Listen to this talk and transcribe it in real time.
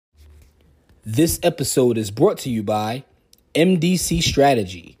This episode is brought to you by MDC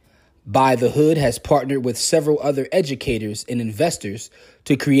Strategy. By the Hood has partnered with several other educators and investors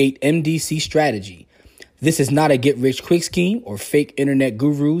to create MDC Strategy. This is not a get-rich-quick scheme or fake internet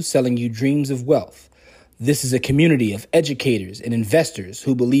gurus selling you dreams of wealth. This is a community of educators and investors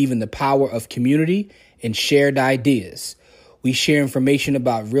who believe in the power of community and shared ideas. We share information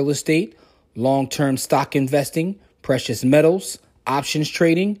about real estate, long-term stock investing, precious metals, options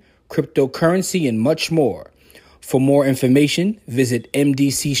trading, cryptocurrency, and much more. For more information, visit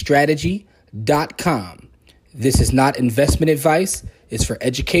mdcstrategy.com. This is not investment advice. It's for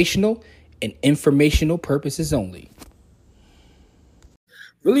educational and informational purposes only.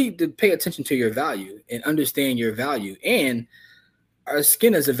 Really to pay attention to your value and understand your value. And our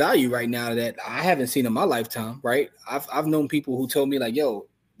skin is a value right now that I haven't seen in my lifetime, right? I've known people who told me like, yo,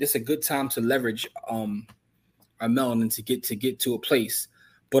 this is a good time to leverage our melanin to get to a place.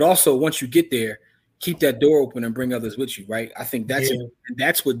 But also once you get there, keep that door open and bring others with you, right? I think that's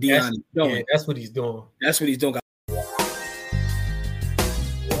what Deion is doing. Yeah, that's what he's doing. That's what he's doing.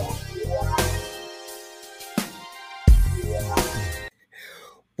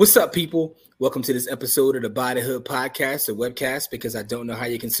 What's up, people? Welcome to this episode of the By the Hood podcast or webcast, because I don't know how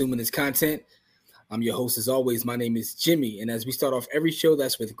you're consuming this content. I'm your host as always. My name is Jimmy. And as we start off every show,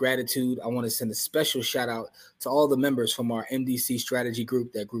 that's with gratitude. I want to send a special shout out to all the members from our MDC strategy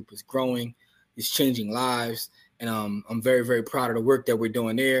group. That group is growing. It's changing lives. And I'm very, very proud of the work that we're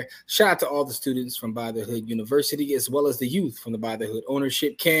doing there. Shout out to all the students from By the Hood University, as well as the youth from the By the Hood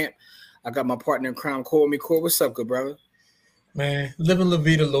Ownership Camp. I got my partner in crime, Core. What's up, good brother? Man, living La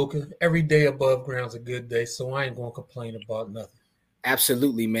Vida Loca. Every day above ground's a good day, so I ain't going to complain about nothing.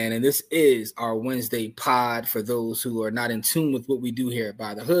 Absolutely, man. And this is our Wednesday pod for those who are not in tune with what we do here at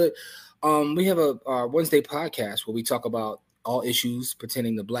By the Hood. We have our Wednesday podcast where we talk about all issues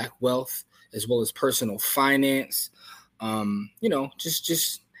pertaining to Black wealth as well as personal finance.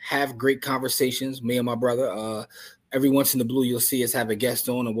 Just have great conversations. Me and my brother. Every once in the blue, you'll see us have a guest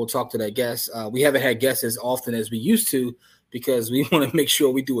on, and we'll talk to that guest. We haven't had guests as often as we used to because we want to make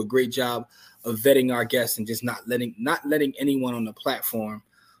sure we do a great job of vetting our guests and just not letting anyone on the platform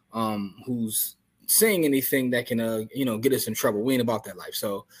who's saying anything that can get us in trouble. We ain't about that life.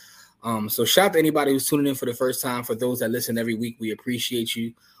 So shout out to anybody who's tuning in for the first time. For those that listen every week, we appreciate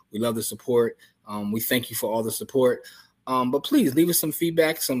you. We love the support. We thank you for all the support. But please leave us some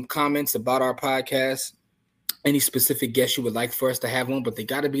feedback, some comments about our podcast. Any specific guests you would like for us to have on, but they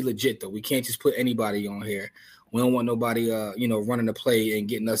got to be legit though. We can't just put anybody on here. We don't want nobody, running the play and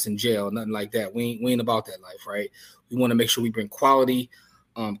getting us in jail, nothing like that. We ain't about that life, right? We want to make sure we bring quality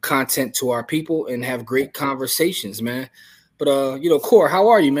content to our people and have great conversations, man. But, Core, how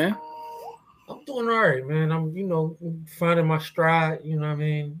are you, man? I'm doing all right, man. I'm, finding my stride, you know what I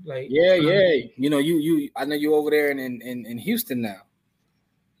mean? Like, yeah. I know you over there in Houston now.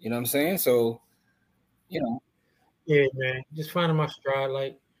 You know what I'm saying? So, Yeah, man. Just finding my stride.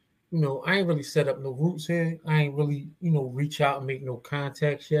 Like, I ain't really set up no roots here. I ain't really, reach out and make no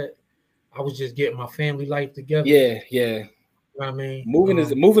contacts yet. I was just getting my family life together. Yeah. You know what I mean?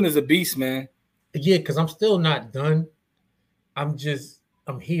 Moving is a beast, man. Yeah, because I'm still not done. I'm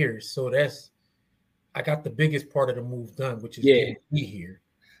here. So I got the biggest part of the move done, which is getting me here.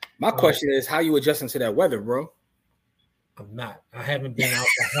 My question is, how you adjusting to that weather, bro? I'm not. I haven't been out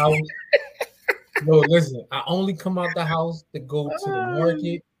the house. No, listen, I only come out the house to go to the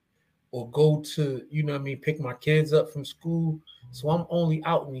market or go to, pick my kids up from school. So I'm only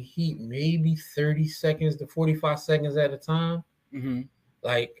out in the heat maybe 30 seconds to 45 seconds at a time. Mm-hmm.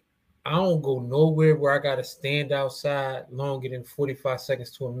 Like, I don't go nowhere where I got to stand outside longer than 45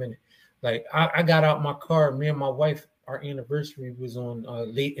 seconds to a minute. Like, I got out my car. Me and my wife, our anniversary was on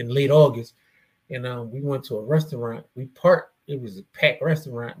late August. And we went to a restaurant. It was a packed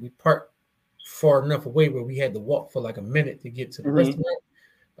restaurant. We parked far enough away where we had to walk for like a minute to get to the restaurant.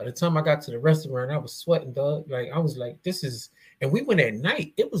 By the time I got to the restaurant, I was sweating, dog. Like, I was like, and we went at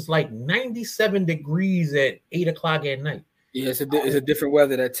night. It was like 97 degrees at 8 o'clock at night. Yeah, it's a different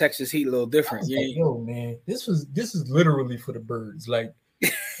weather. That Texas heat a little different. Yeah, like, yo, man, this is literally for the birds. Like,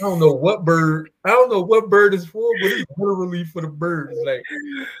 I don't know what bird is for, but it's literally for the birds. Like,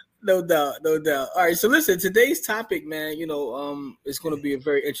 no doubt. All right, so listen, today's topic, man, it's going to be a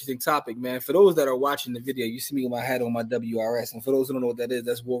very interesting topic, man. For those that are watching the video, you see me with my hat on, my WRS, and for those who don't know what that is,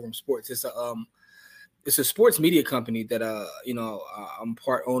 that's War Room Sports. It's a sports media company that I'm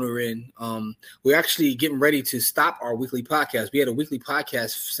part owner in. We're actually getting ready to stop our weekly podcast. We had a weekly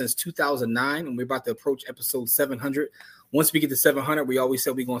podcast since 2009, and we're about to approach episode 700. Once we get to 700, we always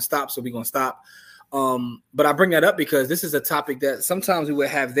said we're going to stop, so we're going to stop. But I bring that up because this is a topic that sometimes we would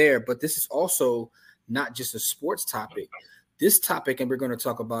have there, but this is also not just a sports topic. This topic, and we're going to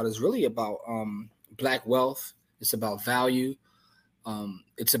talk about, is really about Black wealth. It's about value.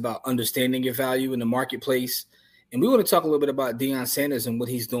 It's about understanding your value in the marketplace. And we want to talk a little bit about Deion Sanders and what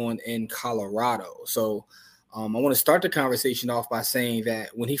he's doing in Colorado. So I want to start the conversation off by saying that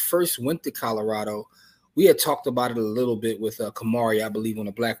when he first went to Colorado, we had talked about it a little bit with Kamari, I believe, on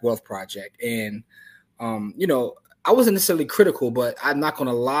the Black Wealth Project. And, I wasn't necessarily critical, but I'm not going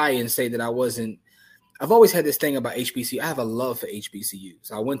to lie and say that I wasn't. I've always had this thing about HBCU. I have a love for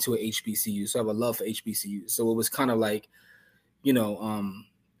HBCUs. I went to a HBCU, so I have a love for HBCUs. So it was kind of like, it's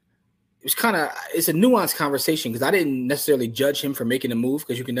a nuanced conversation because I didn't necessarily judge him for making a move,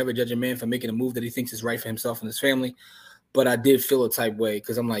 because you can never judge a man for making a move that he thinks is right for himself and his family. But I did feel a type way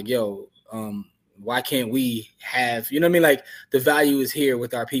because I'm like, why can't we have, like the value is here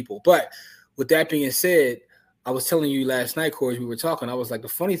with our people. But with that being said, I was telling you last night, Corey, as we were talking, I was like, the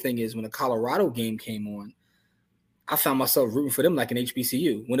funny thing is when the Colorado game came on, I found myself rooting for them like an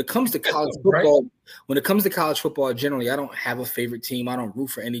HBCU. When it comes to college football, generally, I don't have a favorite team. I don't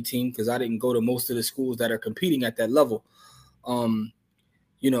root for any team because I didn't go to most of the schools that are competing at that level. But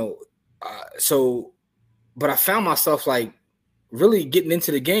I found myself like really getting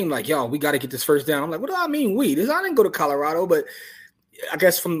into the game, like, yo, we got to get this first down. I'm like, what do I mean I didn't go to Colorado, but I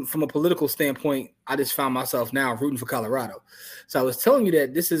guess from a political standpoint, I just found myself now rooting for Colorado. So I was telling you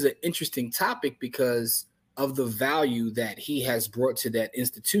that this is an interesting topic because of the value that he has brought to that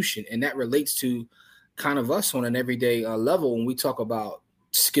institution. And that relates to kind of us on an everyday level when we talk about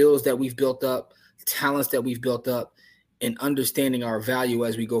skills that we've built up, talents that we've built up, and understanding our value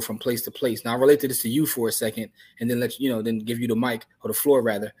as we go from place to place. Now, I'll relate to this to you for a second and then then give you the mic or the floor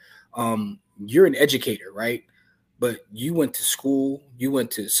rather. You're an educator, right? But you went to school, you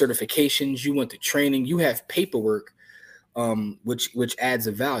went to certifications, you went to training, you have paperwork, which adds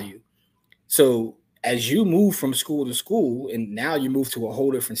a value. So as you move from school to school, and now you move to a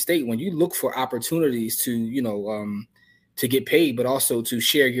whole different state, when you look for opportunities to get paid, but also to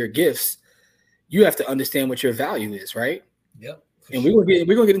share your gifts, you have to understand what your value is, right? Yep. And we're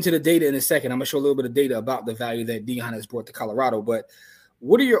gonna get into the data in a second. I'm gonna show a little bit of data about the value that Deion has brought to Colorado. But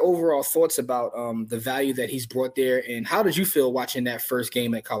what are your overall thoughts about the value that he's brought there, and how did you feel watching that first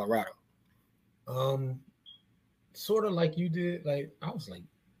game at Colorado? Sort of like you did. Like I was like,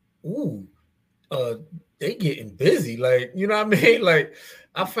 ooh, they getting busy. Like, you know what I mean? Like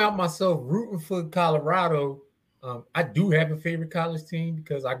I found myself rooting for Colorado. I do have a favorite college team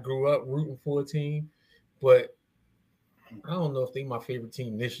because I grew up rooting for a team, but I don't know if they're my favorite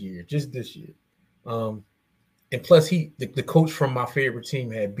team just this year. And plus the coach from my favorite team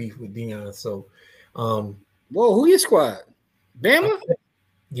had beef with Deion. So, whoa, who your squad? Bama?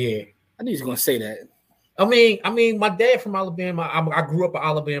 Yeah. I knew he was going to say that. I mean, my dad from Alabama, I grew up an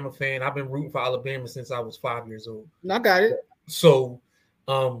Alabama fan. I've been rooting for Alabama since I was 5 years old. I got it. So,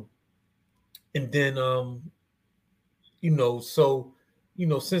 and then,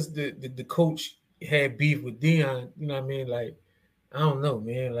 since the coach had beef with Deion, you know what I mean? Like, I don't know,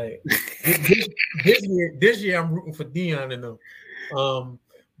 man. Like this year I'm rooting for Deion and them.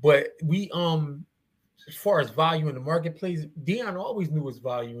 But we as far as value in the marketplace, Deion always knew his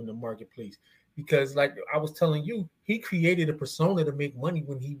value in the marketplace because, like I was telling you, he created a persona to make money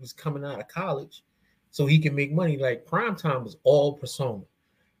when he was coming out of college, so he can make money. Like primetime was all persona.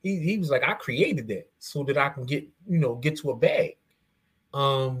 He was like, I created that so that I can get to a bag.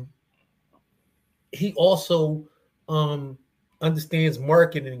 He also understands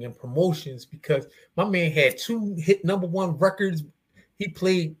marketing and promotions because my man had 2 hit #1 records. He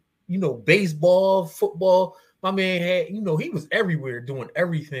played, baseball, football. My man had, he was everywhere doing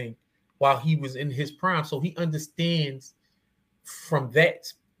everything while he was in his prime. So he understands from that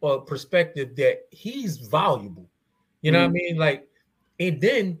perspective that he's valuable. You know what I mean? Like, and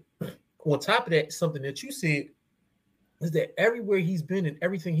then on top of that, something that you said is that everywhere he's been and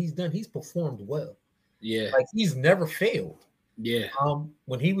everything he's done, he's performed well. Yeah. Like he's never failed. Yeah.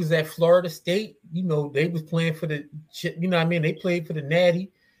 When he was at Florida State, they was playing for the, they played for the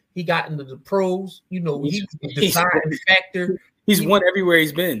Natty. He got into the pros. He was the deciding factor. He's won everywhere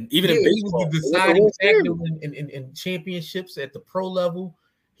he's been, even in baseball. He was the deciding factor in championships at the pro level.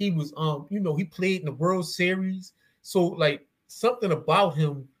 He was, he played in the World Series. So, like, something about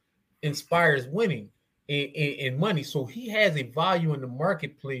him inspires winning and money. So he has a value in the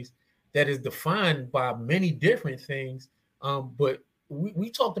marketplace that is defined by many different things. But we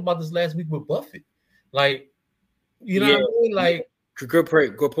talked about this last week with Buffett. Like, what I mean? Like, Good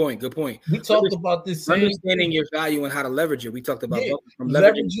point. Good point. Good point. We talked about this same Understanding thing. your value and how to leverage it. We talked about from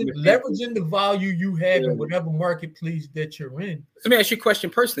leveraging the value you have in whatever marketplace that you're in. Let me ask you a question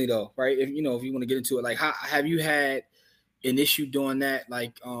personally, though, right? If you want to get into it, like, how have you had an issue doing that?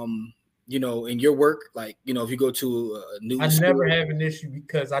 Like, in your work, like, if you go to a new I never have an issue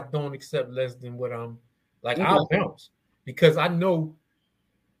because I don't accept less than what I'm like. Okay. I'll bounce because I know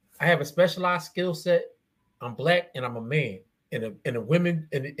I have a specialized skill set. I'm black and I'm a man in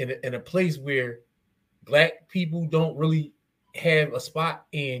a place where black people don't really have a spot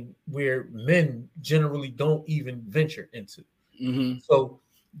and where men generally don't even venture into. Mm-hmm. So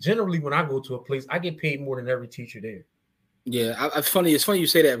generally when I go to a place, I get paid more than every teacher there. Yeah, it's funny you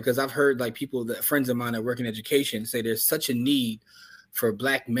say that because I've heard like friends of mine that work in education say there's such a need for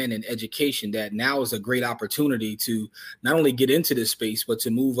black men in education that now is a great opportunity to not only get into this space but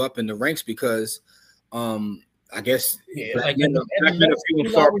to move up in the ranks because I guess the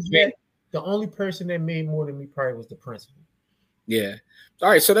only person that made more than me probably was the principal. Yeah. All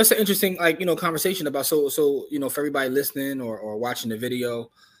right, so that's an interesting conversation about so for everybody listening or watching the video,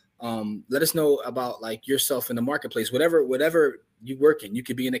 let us know about like yourself in the marketplace, whatever you work in. You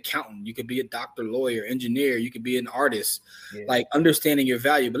could be an accountant, you could be a doctor, lawyer, engineer, you could be an artist, like understanding your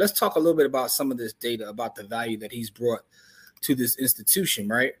value. But let's talk a little bit about some of this data about the value that he's brought to this institution,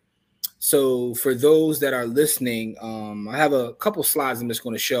 right? So for those that are listening, I have a couple slides I'm just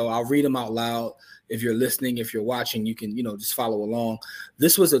going to show. I'll read them out loud. If you're listening, if you're watching, you can, just follow along.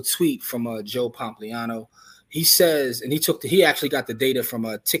 This was a tweet from Joe Pompliano. He says, and he actually got the data from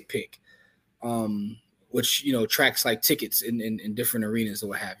a TickPick, which, tracks like tickets in different arenas or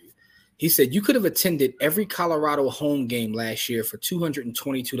what have you. He said, you could have attended every Colorado home game last year for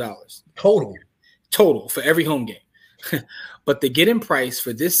 $222. Total for every home game. But the get-in price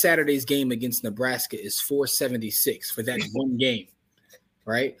for this Saturday's game against Nebraska is $476 for that one game,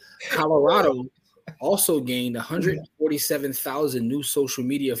 right? Colorado also gained 147,000 new social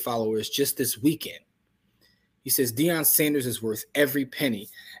media followers just this weekend. He says Deion Sanders is worth every penny.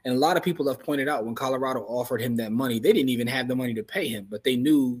 And a lot of people have pointed out when Colorado offered him that money, they didn't even have the money to pay him, but they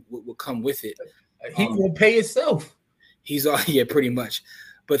knew what would come with it. He will pay himself. Pretty much.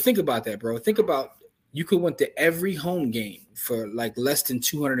 But think about that, bro. Think about you could went to every home game for like less than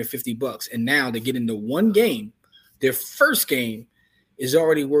 $250. And now to get into one game, their first game is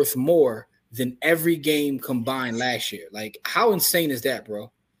already worth more than every game combined last year. Like, how insane is that, bro?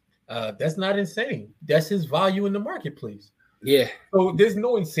 That's not insane. That's his value in the marketplace. Yeah. So there's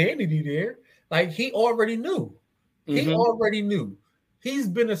no insanity there. Like, he already knew. He already knew. He's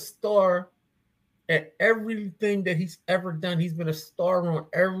been a star at everything that he's ever done. He's been a star on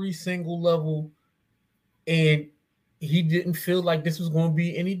every single level. And he didn't feel like this was going to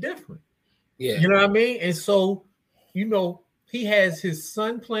be any different. Yeah. You know what I mean? And so, he has his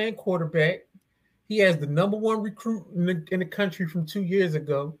son playing quarterback. He has the number one recruit in the country from 2 years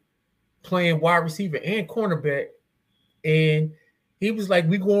ago playing wide receiver and cornerback. And he was like,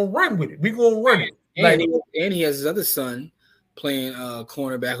 we're going to run with it. We're going to run it. And he has his other son playing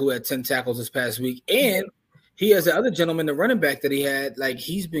cornerback who had 10 tackles this past week. And he has the other gentleman, the running back that he had, like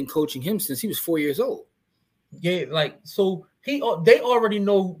he's been coaching him since he was 4 years old. Yeah, so they already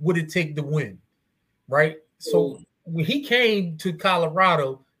know what it takes to win, right? So when he came to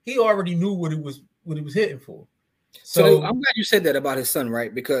Colorado, he already knew what it was hitting for. So I'm glad you said that about his son,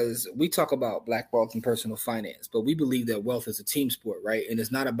 right? Because we talk about black wealth and personal finance, but we believe that wealth is a team sport, right? And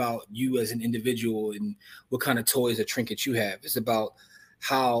it's not about you as an individual and what kind of toys or trinkets you have. It's about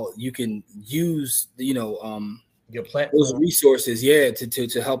how you can use, your platform, those resources,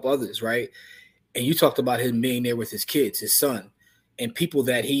 to help others, right? And you talked about him being there with his kids, his son, and people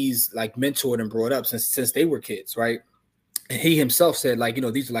that he's like mentored and brought up since they were kids, right? And he himself said, like,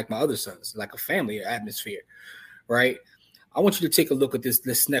 these are like my other sons, like a family atmosphere, right? I want you to take a look at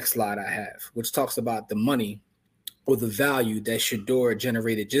this next slide I have, which talks about the money or the value that Shedeur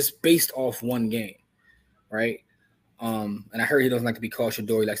generated just based off one game, right? And I heard he doesn't like to be called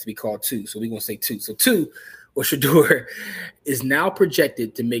Shedeur, he likes to be called Two, so we're gonna say Two. So Two, or Shedeur, is now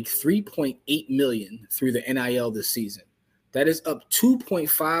projected to make $3.8 million through the NIL this season. That is up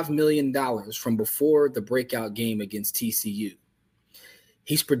 $2.5 million from before the breakout game against TCU.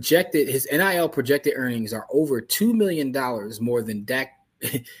 His NIL projected earnings are over $2 million more than Dak.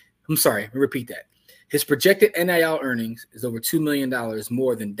 I'm sorry, let me repeat that. His projected NIL earnings is over $2 million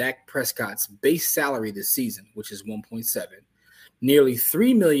more than Dak Prescott's base salary this season, which is 1.7. Nearly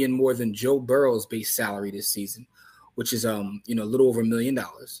 $3 million more than Joe Burrow's base salary this season, which is a little over $1 million.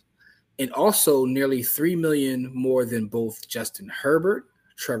 And also nearly $3 million more than both Justin Herbert,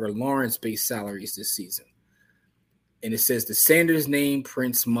 Trevor Lawrence base salaries this season. and it says the Sanders name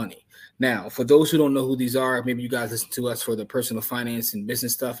prints money. Now, for those who don't know who these are, maybe you guys listen to us for the personal finance and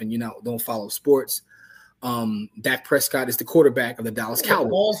business stuff, and don't follow sports. Dak Prescott is the quarterback of the Dallas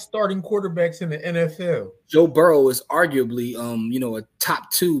Cowboys. All starting quarterbacks in the NFL. Joe Burrow is arguably, a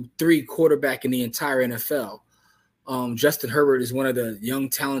top 2-3 quarterback in the entire NFL. Justin Herbert is one of the young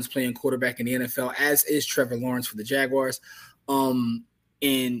talents playing quarterback in the NFL, as is Trevor Lawrence for the Jaguars.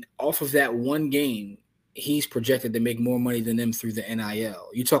 And off of that one game, he's projected to make more money than them through the NIL.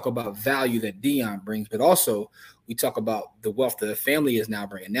 You talk about value that Deion brings, but also we talk about the wealth that the family is now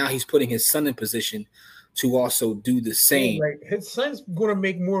bringing. Now he's putting his son in position to also do the same. Yeah, like his son's going to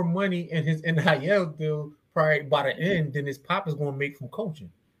make more money in his NIL deal probably by the end than his pop is going to make from coaching.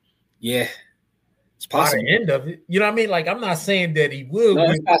 Yeah. It's possible. By the end of it, you know what I mean? Like, I'm not saying that he will.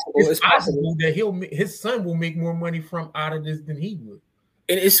 No, it's possible. It's possible that his son will make more money out of this than he would.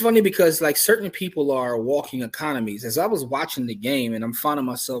 And it's funny because like certain people are walking economies. As I was watching the game, and I'm finding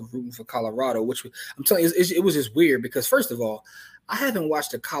myself rooting for Colorado, which I'm telling you, it was just weird because first of all, I haven't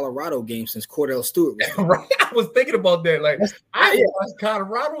watched a Colorado game since Cordell Stewart was right. I was thinking about that. Like, I haven't watched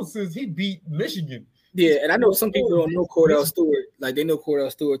Colorado since he beat Michigan. Yeah, and I know some people don't know Cordell Stewart. Like, they know Cordell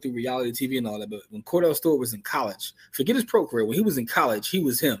Stewart through reality TV and all that. But when Cordell Stewart was in college, forget his pro career. When he was in college, he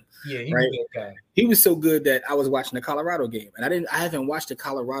was him. Yeah, he was that guy. He was so good that I was watching the Colorado game. And I haven't watched a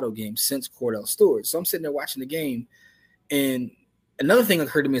Colorado game since Cordell Stewart. So I'm sitting there watching the game. And another thing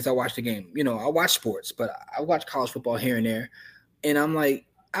occurred to me as I watched the game. I watch sports, but I watch college football here and there. And I'm like,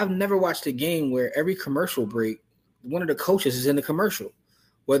 I've never watched a game where every commercial break, one of the coaches is in the commercial.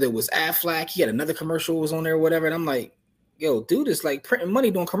 Whether it was Aflac, he had another commercial was on there or whatever. And I'm like, yo, dude is like printing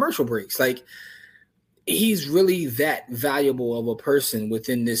money doing commercial breaks. Like, he's really that valuable of a person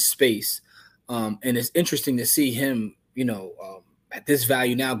within this space. And it's interesting to see him, at this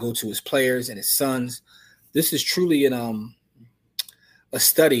value now go to his players and his sons. This is truly a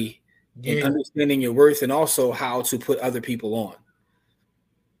study in understanding your worth and also how to put other people on.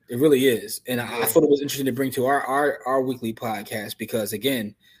 It really is. And I thought it was interesting to bring to our weekly podcast because,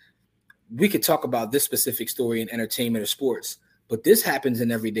 again, we could talk about this specific story in entertainment or sports, but this happens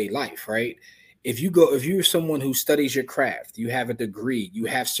in everyday life, right? If you're someone who studies your craft, you have a degree, you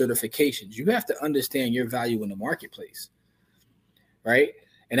have certifications, you have to understand your value in the marketplace, right?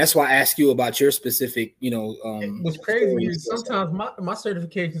 And that's why I ask you about your specific, what's crazy is sometimes my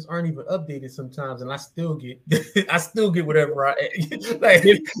certifications aren't even updated sometimes, and I still get whatever I like.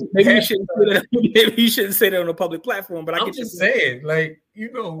 Maybe you shouldn't say that on a public platform, but I'm just saying, like, I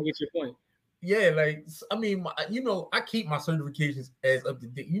get your point. Yeah, like, I mean, I keep my certifications as up to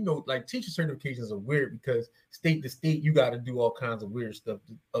date. Like, teacher certifications are weird because state to state, you got to do all kinds of weird stuff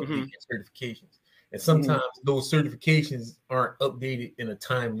to update your certifications. And sometimes those certifications aren't updated in a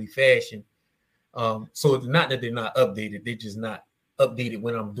timely fashion. So it's not that they're not updated. They're just not updated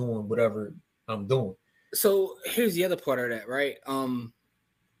when I'm doing whatever I'm doing. So here's the other part of that, right?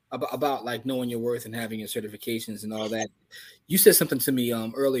 About like knowing your worth and having your certifications and all that. You said something to me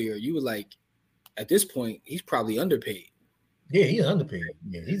earlier. You were like, at this point, he's probably underpaid. Yeah, he's underpaid.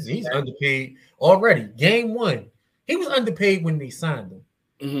 Yeah, he's underpaid already. Game one, he was underpaid when they signed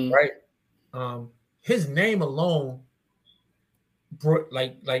him, right? His name alone brought,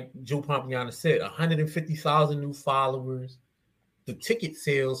 like Joe Pompliano said, 150,000 new followers. The ticket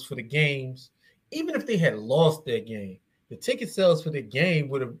sales for the games, even if they had lost that game, the ticket sales for the game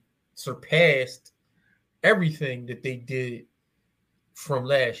would have surpassed everything that they did from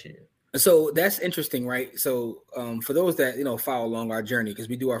last year. So that's interesting, right? So for those that, follow along our journey, because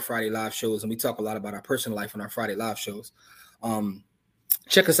we do our Friday live shows and we talk a lot about our personal life on our Friday live shows.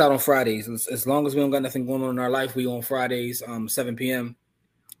 Check us out on Fridays. As long as we don't got nothing going on in our life, we on Fridays, 7 p.m.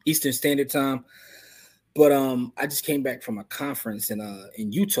 Eastern Standard Time. But I just came back from a conference in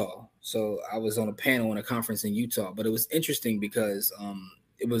Utah. So I was on a panel in a conference in Utah. But it was interesting because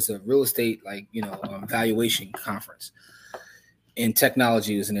it was a real estate, valuation conference. And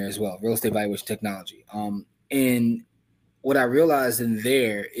technology was in there as well, real estate valuation technology. And what I realized in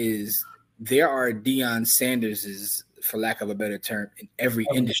there is there are Deion Sanders's, for lack of a better term, in every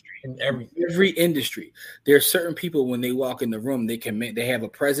industry. In every industry. There are certain people when they walk in the room, they have a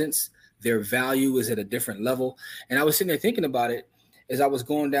presence. Their value is at a different level. And I was sitting there thinking about it as I was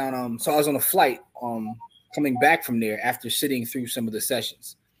going down. So I was on a flight coming back from there after sitting through some of the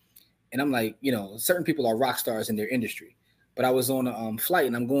sessions. And I'm like, certain people are rock stars in their industry. But I was on a flight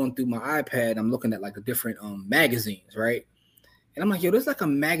and I'm going through my iPad. I'm looking at like the different magazines, right? And I'm like, yo, there's like a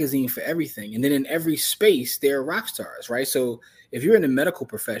magazine for everything. And then in every space, there are rock stars, right? So if you're in the medical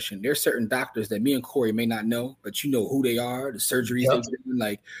profession, there's certain doctors that me and Corey may not know, but you know who they are, the surgeries they're doing,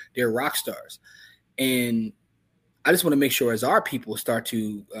 like they're rock stars. And I just want to make sure as our people start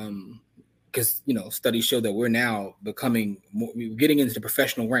to, because studies show that we're now we're getting into the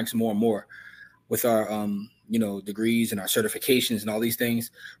professional ranks more and more with our degrees and our certifications and all these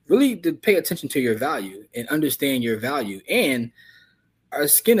things. Really to pay attention to your value and understand your value. And our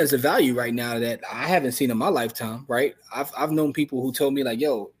skin is a value right now that I haven't seen in my lifetime. Right, I've known people who told me like,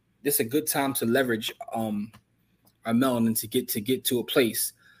 "Yo, this is a good time to leverage our melanin to get to a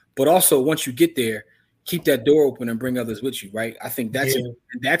place." But also, once you get there, keep that door open and bring others with you, right? I think that's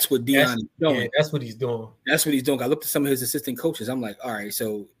what Deion is doing. Yeah, that's what he's doing. That's what he's doing. I looked at some of his assistant coaches. I'm like, all right,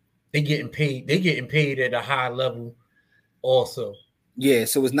 so they're getting paid at a high level also. Yeah,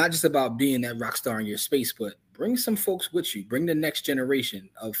 so it's not just about being that rock star in your space, but bring some folks with you. Bring the next generation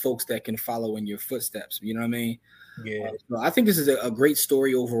of folks that can follow in your footsteps. You know what I mean? Yeah. So I think this is a great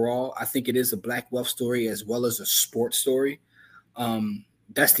story overall. I think it is a Black wealth story as well as a sports story.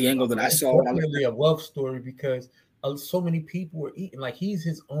 That's the angle that I saw. It's definitely a wealth story because so many people are eating. Like he's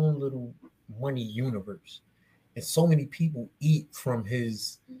his own little money universe, and so many people eat from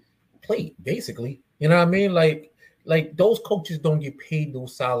his plate. Basically, you know what I mean? Like those coaches don't get paid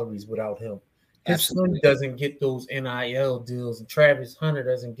those salaries without him. His son doesn't get those NIL deals, and Travis Hunter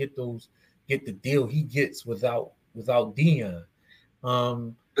doesn't get the deal he gets without Deion.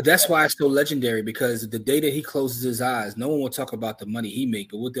 But that's why it's so legendary, because the day that he closes his eyes, no one will talk about the money he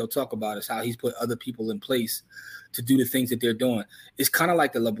make, but what they'll talk about is how he's put other people in place to do the things that they're doing. It's kind of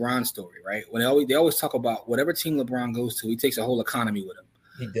like the LeBron story, right? When they always talk about whatever team LeBron goes to, he takes a whole economy with him.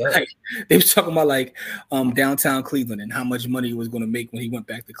 He does. Like, they were talking about like downtown Cleveland and how much money he was going to make when he went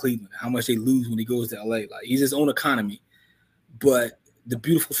back to Cleveland, how much they lose when he goes to LA. Like, he's his own economy. But the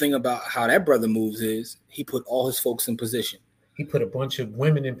beautiful thing about how that brother moves is he put all his folks in position. He put a bunch of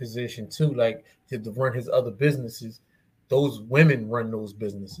women in position too, like to run his other businesses. Those women run those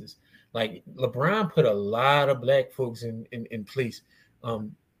businesses. Like LeBron put a lot of Black folks in place. I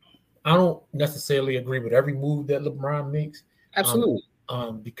don't necessarily agree with every move that LeBron makes. Absolutely.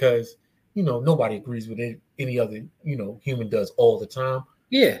 Because nobody agrees with any other human does all the time.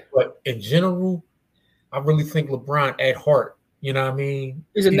 Yeah. But in general, I really think LeBron at heart, you know what I mean?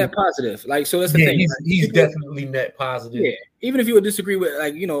 He's a net positive. Like, so that's the thing. He's definitely net positive. Yeah. Even if you would disagree with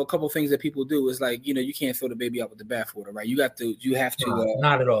a couple of things that people do, is like, you can't throw the baby out with the bathwater, right? You have to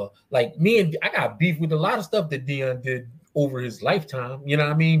not at all. Like I got beef with a lot of stuff that Deion did over his lifetime, you know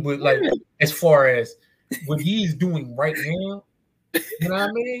what I mean? But like as far as what he's doing right now, you know what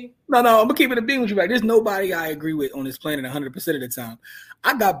I mean? No, I'm gonna keep it a being with you. Right? There's nobody I agree with on this planet 100% of the time.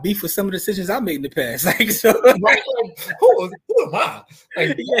 I got beef with some of the decisions I made in the past. Like, so, right? Like, who am I?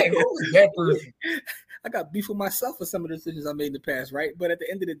 Like, who is that person? I got beef with myself for some of the decisions I made in the past, right? But at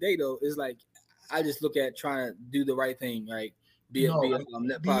the end of the day, though, it's like I just look at trying to do the right thing, right? Be a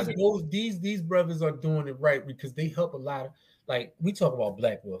net positive. These brothers are doing it right because they help a lot of. Like, we talk about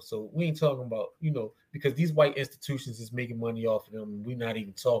Black wealth, so we ain't talking about, because these white institutions is making money off of them, and we're not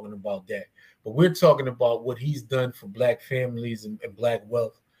even talking about that. But we're talking about what he's done for Black families and Black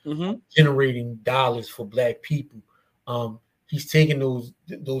wealth, generating dollars for Black people. He's taken those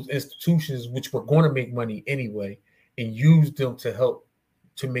institutions, which were going to make money anyway, and used them to help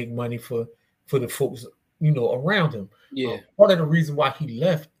to make money for the folks, around him. Yeah. Part of the reason why he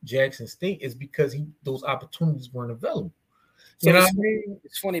left Jackson State is because those opportunities weren't available. So you know what I mean?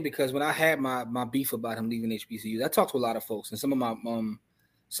 It's funny because when I had my beef about him leaving HBCUs, I talked to a lot of folks, and some of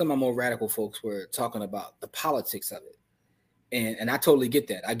my more radical folks were talking about the politics of it, and I totally get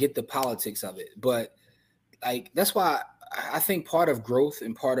that. I get the politics of it, but like that's why I think part of growth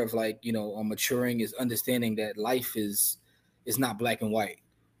and part of maturing is understanding that life is not black and white,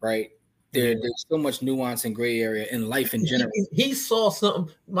 right? There's so much nuance and gray area in life in general. He saw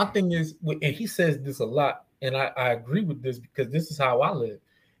something. My thing is, and he says this a lot. And I agree with this because this is how I live,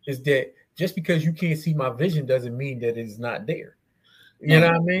 is that just because you can't see my vision doesn't mean that it's not there. You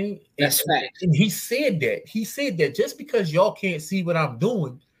know what I mean? That's fact. And he said that. He said that just because y'all can't see what I'm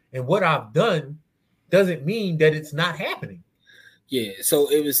doing and what I've done doesn't mean that it's not happening. Yeah. So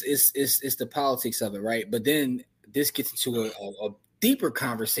it's the politics of it, right? But then this gets into a deeper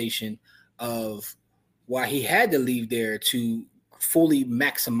conversation of why he had to leave there to fully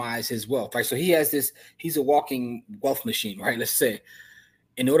maximize his wealth, right? So he's a walking wealth machine, right? Let's say,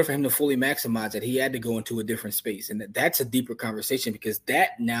 in order for him to fully maximize it, he had to go into a different space. And that's a deeper conversation because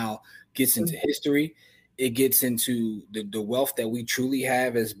that now gets into history. It gets into the wealth that we truly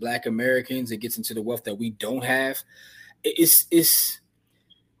have as Black Americans. It gets into the wealth that we don't have.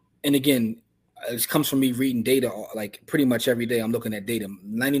 And again, it comes from me reading data like pretty much every day. I'm looking at data.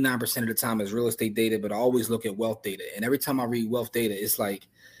 99% of the time is real estate data, but I always look at wealth data. And every time I read wealth data, it's like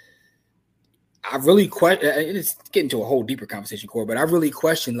I really question. It's getting to a whole deeper conversation, Core, but I really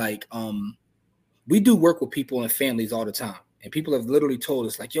question, like, we do work with people and families all the time, and people have literally told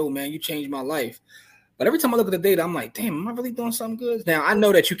us, like, yo, man, you changed my life. But every time I look at the data, I'm like, damn, am I really doing something good? Now, I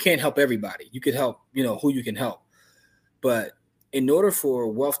know that you can't help everybody. You could help, who you can help. But in order for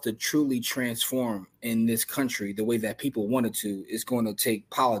wealth to truly transform in this country the way that people want it to, it's going to take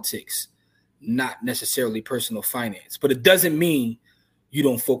politics, not necessarily personal finance. But it doesn't mean you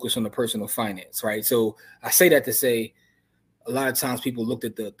don't focus on the personal finance, right? So I say that to say a lot of times people looked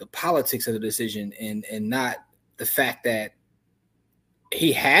at the politics of the decision and not the fact that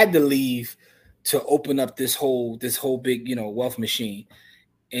he had to leave to open up this whole big, wealth machine.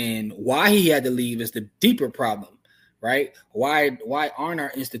 And why he had to leave is the deeper problem, right? Why aren't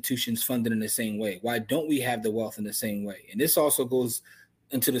our institutions funded in the same way? Why don't we have the wealth in the same way? And this also goes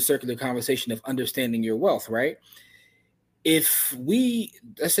into the circular conversation of understanding your wealth, right?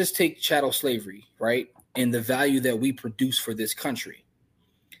 Let's just take chattel slavery, right? And the value that we produce for this country.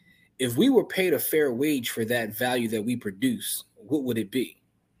 If we were paid a fair wage for that value that we produce, what would it be?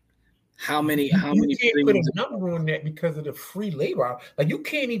 How many you can't put a number on that because of the free labor hour. Like, you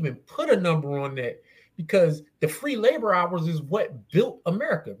can't even put a number on that because the free labor hours is what built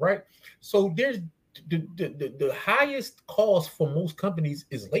America, right? So there's the highest cost for most companies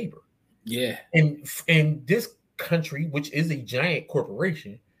is labor. Yeah. And this country, which is a giant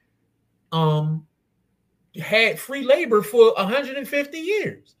corporation, had free labor for 150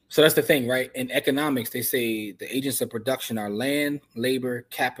 years. So that's the thing, right? In economics, they say the agents of production are land, labor,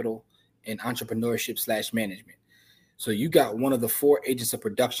 capital, and entrepreneurship / management. So you got one of the 4 agents of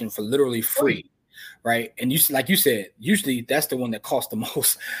production for literally free, right? And like you said, usually that's the one that costs the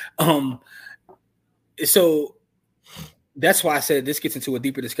most. So that's why I said this gets into a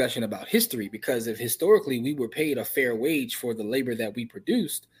deeper discussion about history, because if historically we were paid a fair wage for the labor that we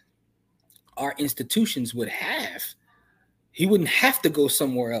produced, our institutions he wouldn't have to go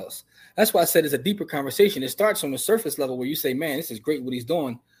somewhere else. That's why I said it's a deeper conversation. It starts on the surface level where you say, man, this is great what he's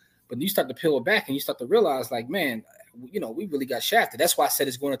doing. But you start to peel it back and you start to realize, like, man, we really got shafted. That's why I said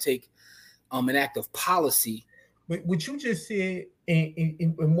it's going to take an act of policy. But what you just said,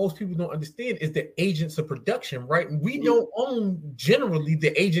 and most people don't understand, is the agents of production, right? And we don't own generally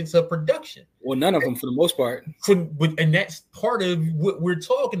the agents of production. Well, none of them for the most part. And that's part of what we're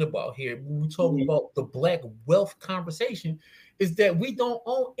talking about here. When we talk about the Black wealth conversation, is that we don't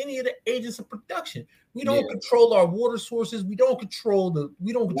own any of the agents of production. We don't control our water sources. We don't control the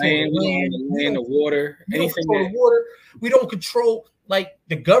land, the water, anything. We don't control, like,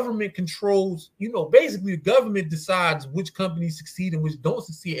 the government controls, basically the government decides which companies succeed and which don't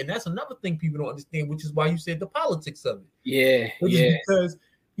succeed. And that's another thing people don't understand, which is why you said the politics of it. Yeah. Because,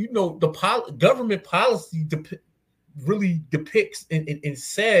 the government policy really depicts and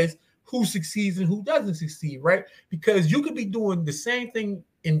says who succeeds and who doesn't succeed, right? Because you could be doing the same thing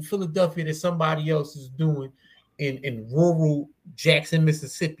in Philadelphia that somebody else is doing in rural Jackson,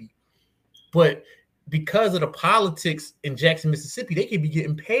 Mississippi. But because of the politics in Jackson, Mississippi, they can be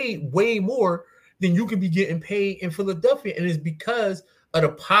getting paid way more than you can be getting paid in Philadelphia. And it's because of the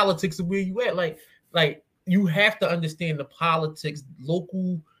politics of where you at. Like you have to understand the politics,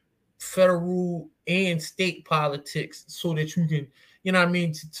 local, federal, and state politics, so that you can, they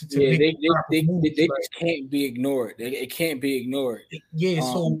just can't be ignored. It can't be ignored. Yeah.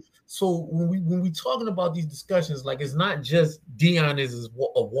 So when we talking about these discussions, like, it's not just Deion is a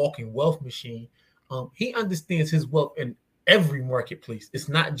walking wealth machine. He understands his wealth in every marketplace. It's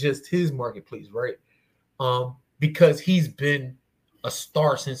not just his marketplace, right? Because he's been a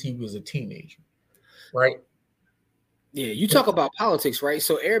star since he was a teenager, right? Yeah, you talk about politics, right?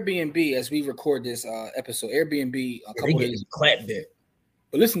 So Airbnb, as we record this episode, Airbnb a couple days clapped it.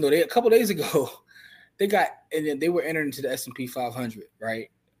 But listen though, a couple days ago, they were entered into the S&P 500,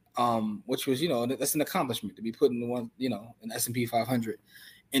 right? Which was, that's an accomplishment to be put in in S&P 500.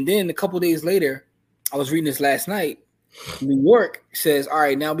 And then a couple days later, I was reading this last night. New York says, all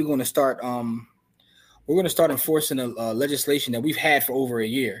right, now we're going to start enforcing a legislation that we've had for over a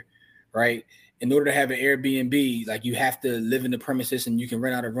year, right? In order to have an Airbnb, like, you have to live in the premises and you can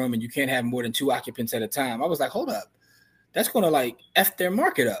rent out a room and you can't have more than 2 occupants at a time. I was like, hold up, that's going to, like, F their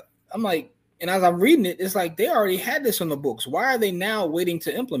market up. I'm like, and as I'm reading it, it's like they already had this on the books. Why are they now waiting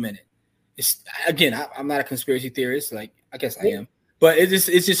to implement it? It's, again, I'm not a conspiracy theorist. Like, I guess I am. But it's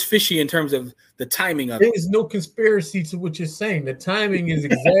just fishy in terms of the timing of it. There is no conspiracy to what you're saying. The timing is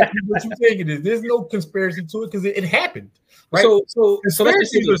exactly what you think it is. There's no conspiracy to it because it happened. Right? So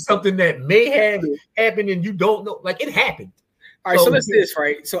conspiracies are something that may have happened and you don't know. Like, it happened. All right, so let's do this,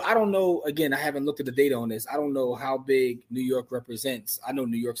 right? So I don't know. Again, I haven't looked at the data on this. I don't know how big New York represents. I know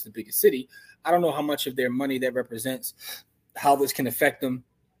New York's the biggest city. I don't know how much of their money that represents, how this can affect them.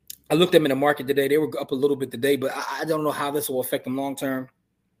 I looked at them in the market today. They were up a little bit today, but I don't know how this will affect them long term.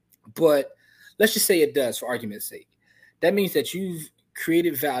 But let's just say it does, for argument's sake. That means that you've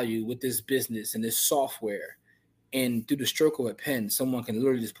created value with this business and this software, and through the stroke of a pen, someone can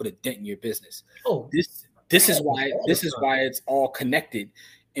literally just put a dent in your business. This is why it's all connected,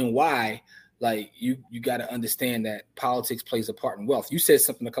 and why, like, you got to understand that politics plays a part in wealth. You said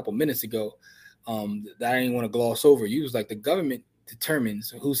something a couple minutes ago that I didn't want to gloss over. You was like, the government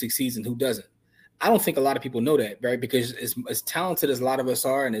determines who succeeds and who doesn't. I don't think a lot of people know that, right? Because as talented as a lot of us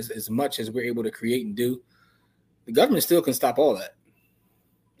are, and as much as we're able to create and do, the government still can stop all that,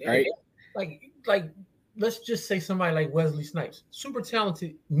 right? Like let's just say somebody like Wesley Snipes, super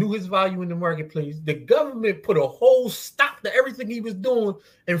talented, knew his value in the marketplace. The government put a whole stop to everything he was doing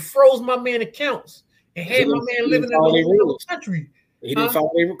and froze my man accounts and had my man living in a whole other country. He didn't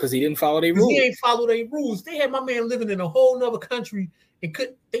follow their because he didn't follow their rules. He ain't follow their rules. They had my man living in a whole nother country and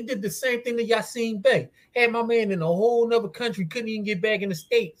they did the same thing to Yassine Bey. Had my man in a whole nother country, couldn't even get back in the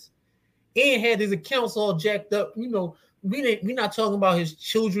States, and had his accounts all jacked up. You know, we not talking about his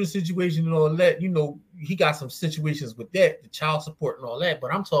children's situation and all that. You know, he got some situations with that, the child support and all that.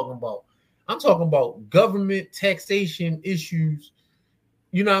 But I'm talking about government taxation issues.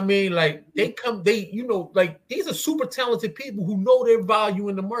 You know what I mean? Like these are super talented people who know their value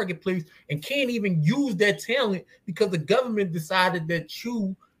in the marketplace and can't even use that talent because the government decided that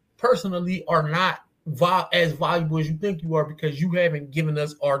you personally are not as valuable as you think you are because you haven't given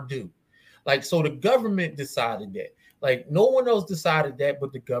us our due. Like, so the government decided that. Like, no one else decided that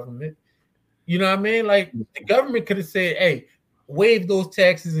but the government. You know what I mean? Like, the government could have said, hey, waive those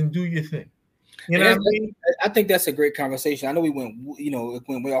taxes and do your thing. You know what I mean? I think that's a great conversation. I know it went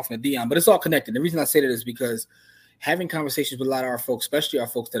way off in the Deion, but it's all connected. The reason I say that is because having conversations with a lot of our folks, especially our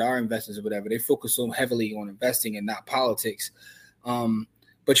folks that are investors or whatever, they focus so heavily on investing and not politics.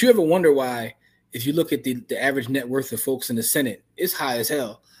 But you ever wonder why, if you look at the average net worth of folks in the Senate, it's high as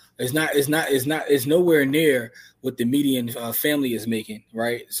hell. It's nowhere near what the median family is making,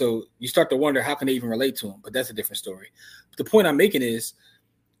 right? So you start to wonder, how can they even relate to them? But that's a different story. But the point I'm making is,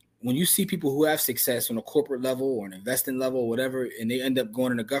 when you see people who have success on a corporate level or an investing level or whatever, and they end up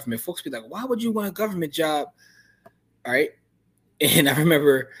going into government, folks be like, why would you want a government job? All right. And I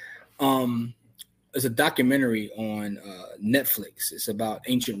remember there's a documentary on Netflix. It's about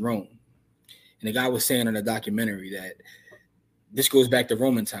ancient Rome. And the guy was saying in the documentary that this goes back to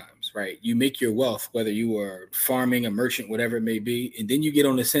Roman times, right? You make your wealth, whether you are farming, a merchant, whatever it may be, and then you get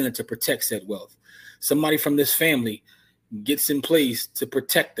on the Senate to protect said wealth. Somebody from this family gets in place to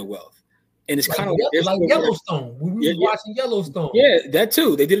protect the wealth. And it's kind of like Yellowstone. When we were watching Yellowstone. Yeah, that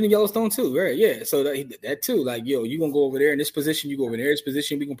too. They did it in Yellowstone too, right? Yeah. So that too, like, yo, you're gonna go over there in this position, you go over there in this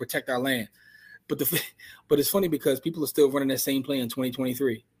position, we're gonna protect our land. But it's funny because people are still running that same play in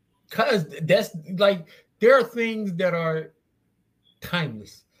 2023. Because that's like, there are things that are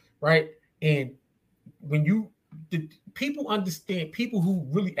timeless, right? And when people understand, people who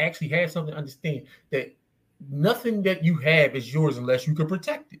really actually have something, understand that nothing that you have is yours unless you can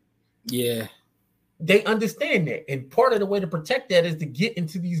protect it. Yeah. They understand that. And part of the way to protect that is to get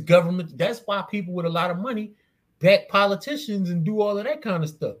into these governments. That's why people with a lot of money back politicians and do all of that kind of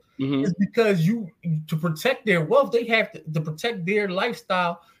stuff. Mm-hmm. It's because to protect their wealth, they have to protect their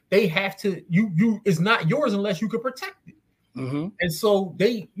lifestyle. They have to, it's not yours unless you can protect it. Mm-hmm. And so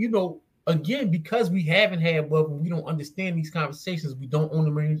they, again, because we haven't had wealth and we don't understand these conversations, we don't own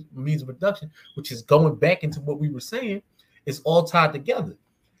the means of production, which is going back into what we were saying, it's all tied together.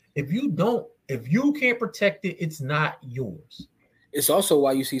 If you can't protect it, it's not yours. It's also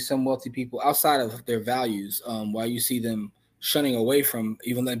why you see some wealthy people outside of their values, why you see them shunning away from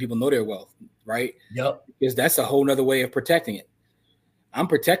even letting people know their wealth, right? Yep. Because that's a whole nother way of protecting it. I'm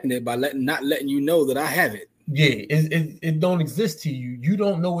protecting it by not letting you know that I have it. Yeah, it don't exist to you. You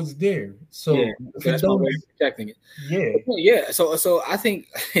don't know it's there. So yeah, that's my way of protecting it. Yeah. Yeah. So I think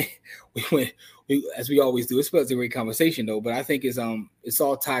we as we always do, it's a great conversation though, but I think it's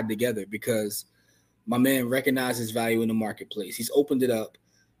all tied together because my man recognizes value in the marketplace. He's opened it up,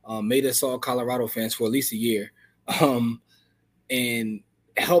 made us all Colorado fans for at least a year, and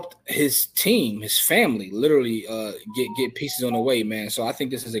helped his team, his family, literally get pieces on the way, man. So I think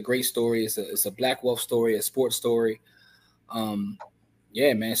this is a great story. It's a Black wealth story, a sports story.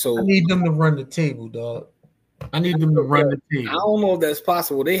 Yeah, man. So I need them to run the table, dog. I need them to run the table. I don't know if that's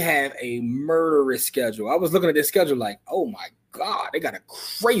possible. They have a murderous schedule. I was looking at their schedule like, oh my God, they got a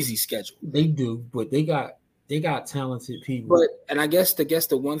crazy schedule. They do, but they got They got talented people. But I guess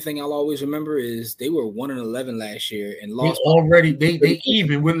the one thing I'll always remember is they were 1-11 last year and lost. They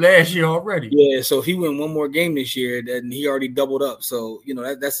even with last year already. Yeah, so if he win one more game this year, then he already doubled up. So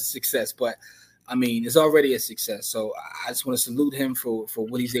that's a success. But I mean, it's already a success. So I just want to salute him for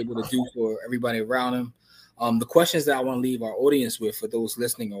what he's able to do for everybody around him. The questions that I want to leave our audience with, for those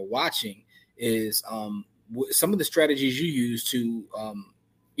listening or watching, is some of the strategies you use to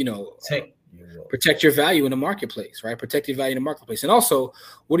protect your value in the marketplace, right? Protect your value in the marketplace. And also,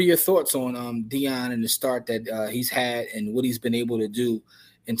 what are your thoughts on Deion and the start that he's had and what he's been able to do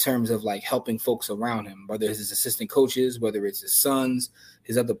in terms of like helping folks around him, whether it's his assistant coaches, whether it's his sons,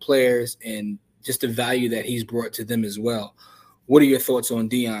 his other players, and just the value that he's brought to them as well. What are your thoughts on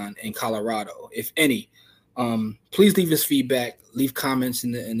Deion in Colorado, if any? Please leave us feedback, leave comments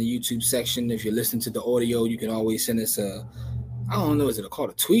in the YouTube section. If you're listening to the audio, you can always send us I don't know, is it called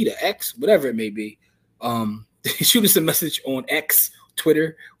a tweet, or X, whatever it may be. Shoot us a message on X,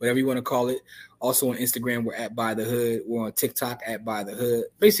 Twitter, whatever you want to call it. Also on Instagram, we're at By the Hood. We're on TikTok at By the Hood.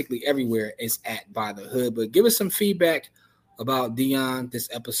 Basically everywhere is at By the Hood. But give us some feedback about Deion, this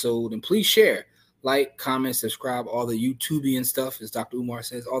episode, and please share, like, comment, subscribe, all the YouTubian stuff, as Dr. Umar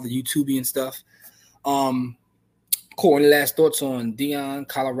says, all the YouTubian stuff. Cool. Any last thoughts on Deion,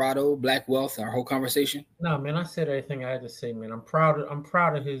 Colorado, Black Wealth, our whole conversation? No, man, I said everything I had to say, man. I'm proud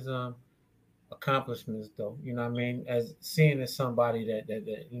of his accomplishments, though. You know what I mean? As somebody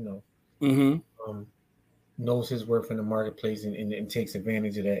that knows his worth in the marketplace and takes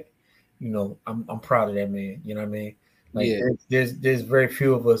advantage of that. I'm proud of that man. You know what I mean? Like, there's very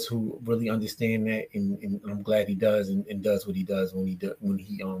few of us who really understand that, and I'm glad he does and does what he does when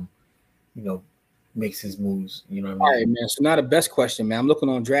he makes his moves. You know what I mean? All right, man. So now the best question, man. I'm looking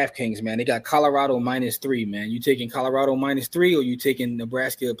on DraftKings, man. They got Colorado -3, man. You taking Colorado -3 or you taking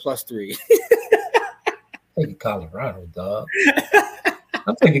Nebraska +3? Taking Colorado, dog.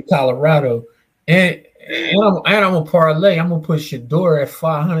 I'm taking Colorado, and I'm gonna parlay. I'm gonna put Shador at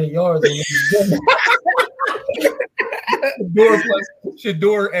 500 yards.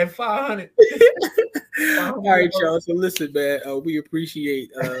 Shador at 500. All right, y'all. So listen, man. We appreciate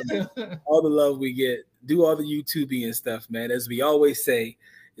all the love we get. Do all the YouTubing and stuff, man. As we always say,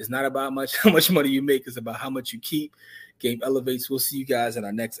 it's not about how much money you make. It's about how much you keep. Game elevates. We'll see you guys in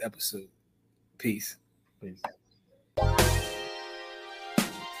our next episode. Peace. Peace.